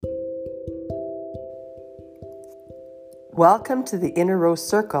Welcome to the Inner Rose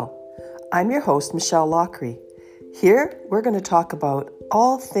Circle. I'm your host, Michelle Lockery. Here, we're going to talk about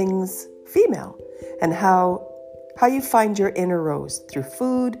all things female and how you find your inner rose through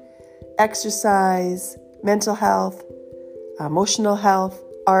food, exercise, mental health, emotional health,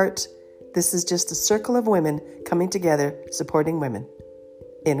 art. This is just a circle of women coming together, supporting women.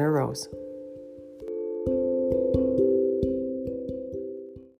 Inner Rose.